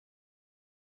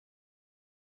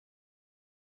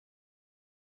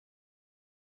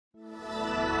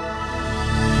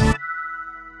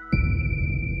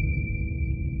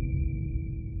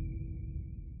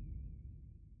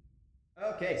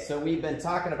Okay, so we've been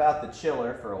talking about the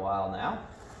chiller for a while now,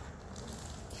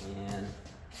 and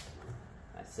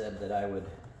I said that I would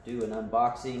do an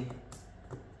unboxing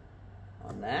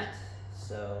on that.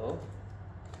 So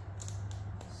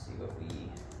let's see what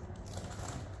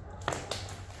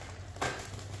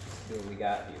we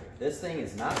got here. This thing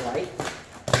is not light.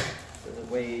 So it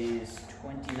weighs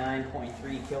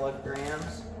 29.3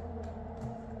 kilograms.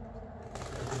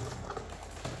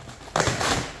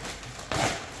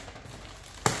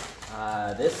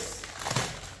 This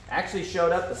actually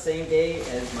showed up the same day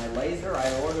as my laser.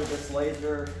 I ordered this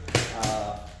laser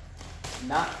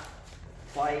not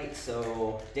quite,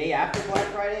 so day after Black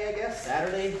Friday, I guess,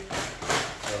 Saturday.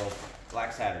 So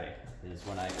Black Saturday is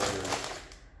when I ordered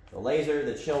the laser,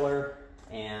 the chiller,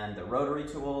 and the rotary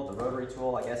tool. The rotary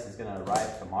tool, I guess, is going to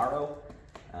arrive tomorrow.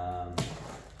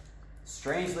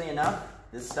 Strangely enough,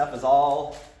 this stuff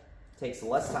takes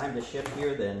less time to ship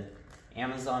here than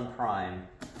Amazon Prime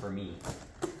for me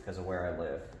because of where I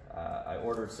live. I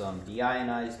ordered some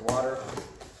deionized water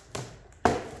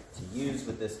to use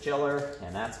with this chiller,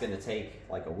 and that's going to take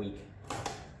like a week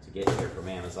to get here from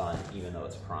Amazon, even though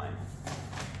it's Prime.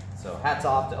 So hats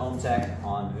off to Omtech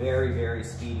on very, very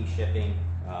speedy shipping.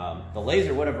 The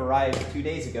laser would have arrived 2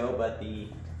 days ago, but the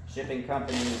shipping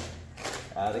company,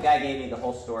 the guy gave me the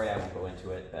whole story. I won't go into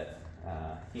it, but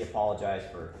he apologized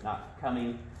for not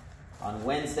coming on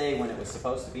Wednesday when it was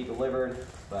supposed to be delivered,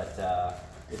 but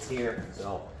it's here.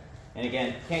 So, and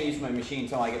again, can't use my machine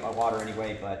until I get my water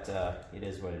anyway, but it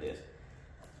is what it is.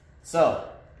 So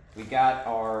we got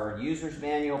our user's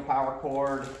manual, power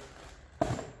cord,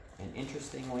 and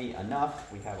interestingly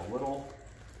enough, we have a little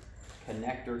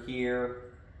connector here.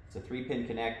 It's a 3-pin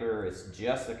connector. It's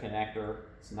just a connector.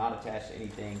 It's not attached to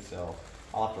anything, so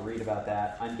I'll have to read about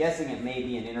that. I'm guessing it may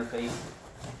be an interface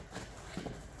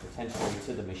potentially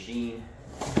to the machine.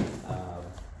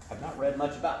 I've not read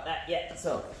much about that yet.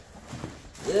 So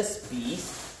this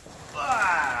piece,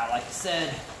 like I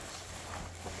said,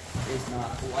 is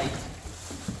not light,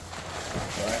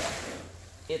 but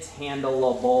it's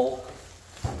handleable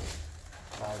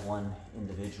by one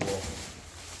individual.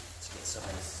 Let's get some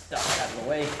of this stuff out of the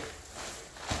way.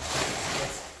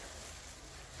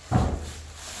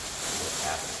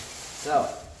 So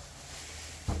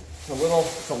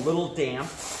it's a little damp.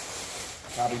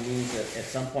 Probably means that at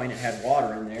some point it had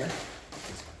water in there.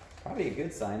 It's probably a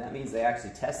good sign. That means they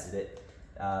actually tested it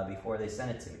before they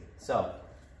sent it to me. So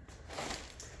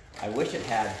I wish it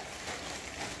had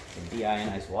some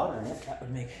deionized water in it. That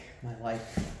would make my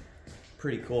life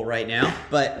pretty cool right now.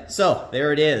 But so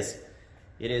there it is.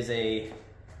 It is a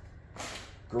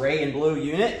gray and blue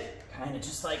unit, kind of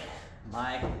just like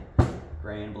my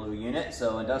gray and blue unit.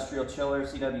 So industrial chiller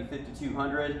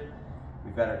CW5200.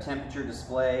 We've got our temperature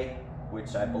display,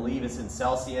 which I believe is in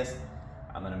Celsius.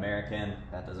 I'm an American,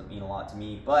 that doesn't mean a lot to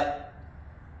me, but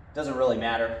it doesn't really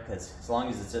matter because as long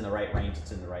as it's in the right range,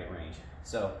 it's in the right range.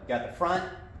 So we've got the front.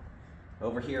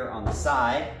 Over here on the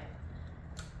side,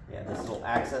 we have this little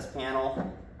access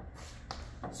panel.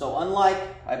 So unlike,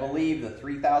 I believe, the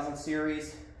 3000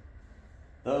 series,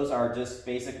 those are just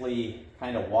basically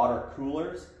kind of water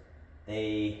coolers.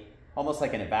 They, almost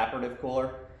like an evaporative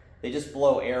cooler, they just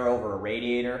blow air over a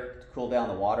radiator to cool down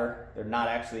the water. They're not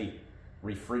actually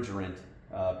refrigerant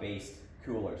based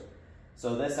coolers.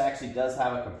 So this actually does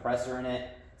have a compressor in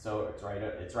it. So it's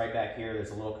right back here.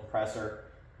 There's a little compressor,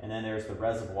 and then there's the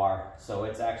reservoir. So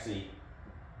it's actually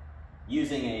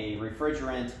using a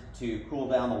refrigerant to cool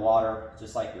down the water,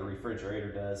 just like your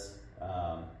refrigerator does.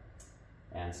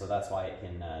 And so that's why it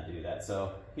can do that.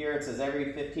 So here it says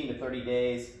every 15 to 30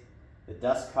 days, the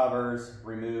dust covers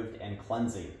removed and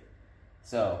cleansing.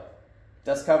 So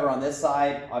dust cover on this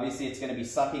side, obviously it's going to be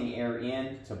sucking air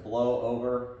in to blow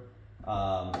over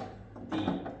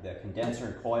the condenser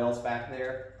and coils back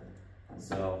there.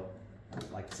 So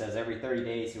like it says, every 30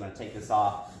 days you want to take this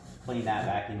off, clean that,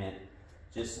 vacuum it,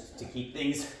 just to keep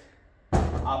things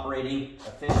operating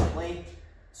efficiently.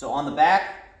 So on the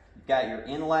back, you've got your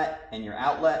inlet and your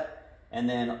outlet, and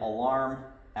then alarm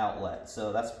outlet.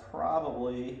 So that's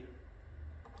probably,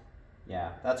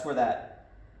 yeah, that's where that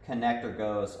connector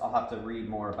goes. I'll have to read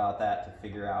more about that to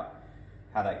figure out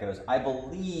how that goes. I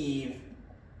believe,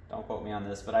 don't quote me on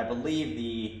this, but I believe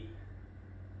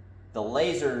the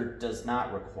laser does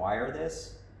not require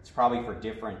this. It's probably for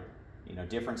different,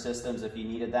 different systems if you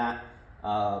needed that.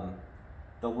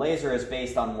 The laser is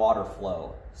based on water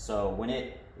flow. So when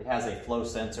it has a flow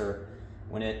sensor,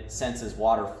 when it senses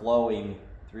water flowing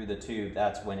through the tube,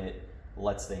 that's when it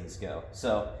lets things go.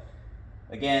 So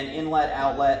Again, inlet,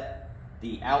 outlet.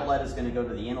 The outlet is going to go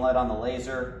to the inlet on the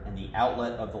laser, and the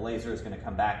outlet of the laser is going to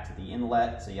come back to the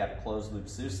inlet, so you have a closed loop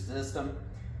system.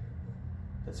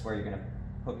 That's where you're going to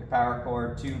hook your power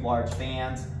cord, 2 large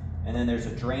fans, and then there's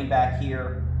a drain back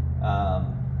here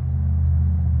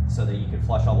so that you can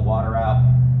flush all the water out.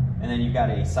 And then you've got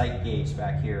a sight gauge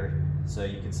back here so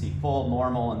you can see full,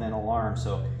 normal, and then alarm.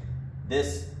 So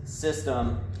this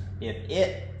system, if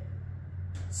it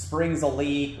springs a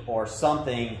leak or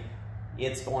something,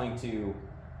 it's going to,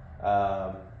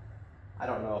 I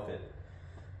don't know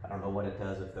what it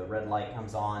does if the red light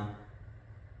comes on.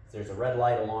 There's a red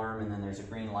light alarm and then there's a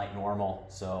green light normal,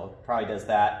 so it probably does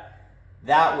that.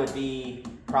 That would be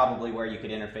probably where you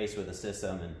could interface with the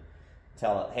system and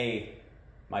tell it, hey,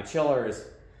 my chiller is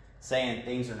saying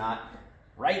things are not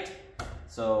right,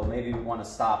 so maybe we want to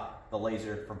stop the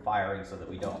laser from firing so that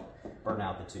we don't burn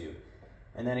out the tube.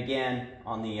 And then again,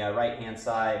 on the right hand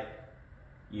side,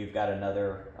 you've got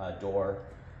another door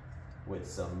with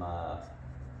some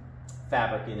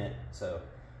fabric in it, so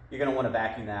you're going to want to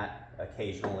vacuum that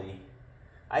occasionally.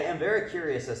 I am very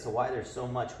curious as to why there's so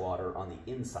much water on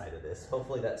the inside of this.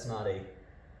 Hopefully that's not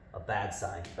a bad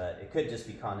sign, but it could just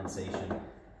be condensation.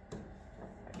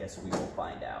 I guess we will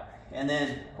find out. And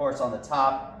then, of course, on the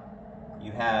top,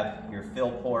 you have your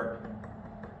fill port.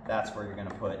 That's where you're going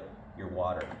to put your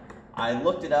water. I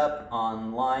looked it up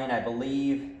online. I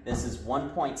believe this is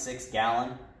 1.6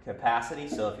 gallon capacity.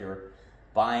 So if you're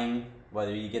buying,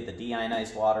 whether you get the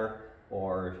deionized water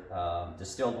or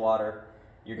distilled water,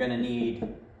 you're going to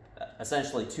need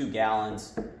essentially 2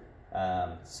 gallons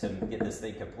to get this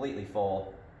thing completely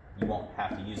full. You won't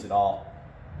have to use it all.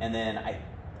 And then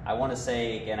I want to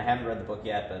say, again, I haven't read the book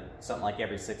yet, but something like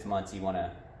every 6 months you want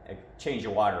to change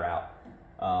your water out.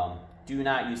 Do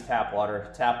not use tap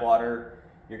water. Tap water,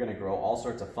 you're going to grow all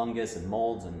sorts of fungus and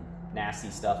molds and nasty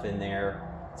stuff in there.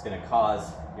 It's going to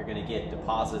cause, you're going to get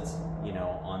deposits, you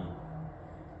know, on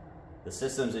the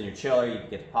systems in your chiller. You can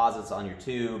get deposits on your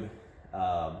tube.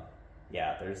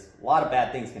 Yeah, there's a lot of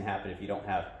bad things can happen if you don't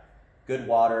have good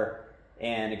water.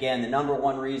 And again, the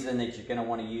 #1 reason that you're going to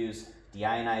want to use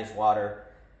deionized water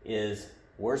is,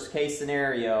 worst case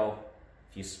scenario,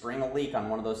 if you spring a leak on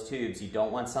one of those tubes, you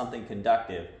don't want something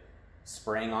conductive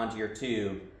spraying onto your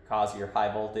tube, cause your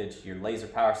high voltage, your laser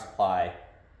power supply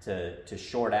to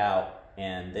short out,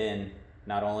 and then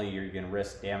not only you're going to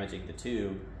risk damaging the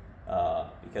tube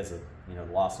because of, you know,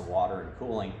 loss of water and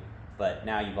cooling, but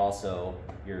now you've also,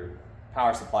 your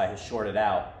power supply has shorted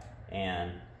out,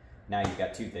 and now you've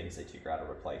got 2 things that you've got to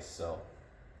replace. So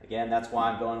again, that's why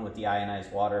I'm going with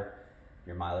deionized water.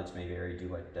 Your mileage may vary, do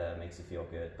what makes you feel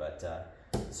good. But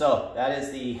so that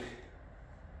is the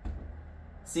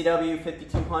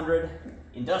CW5200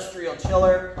 industrial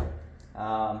chiller.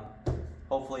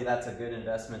 Hopefully that's a good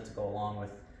investment to go along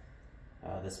with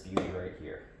this beauty right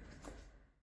here.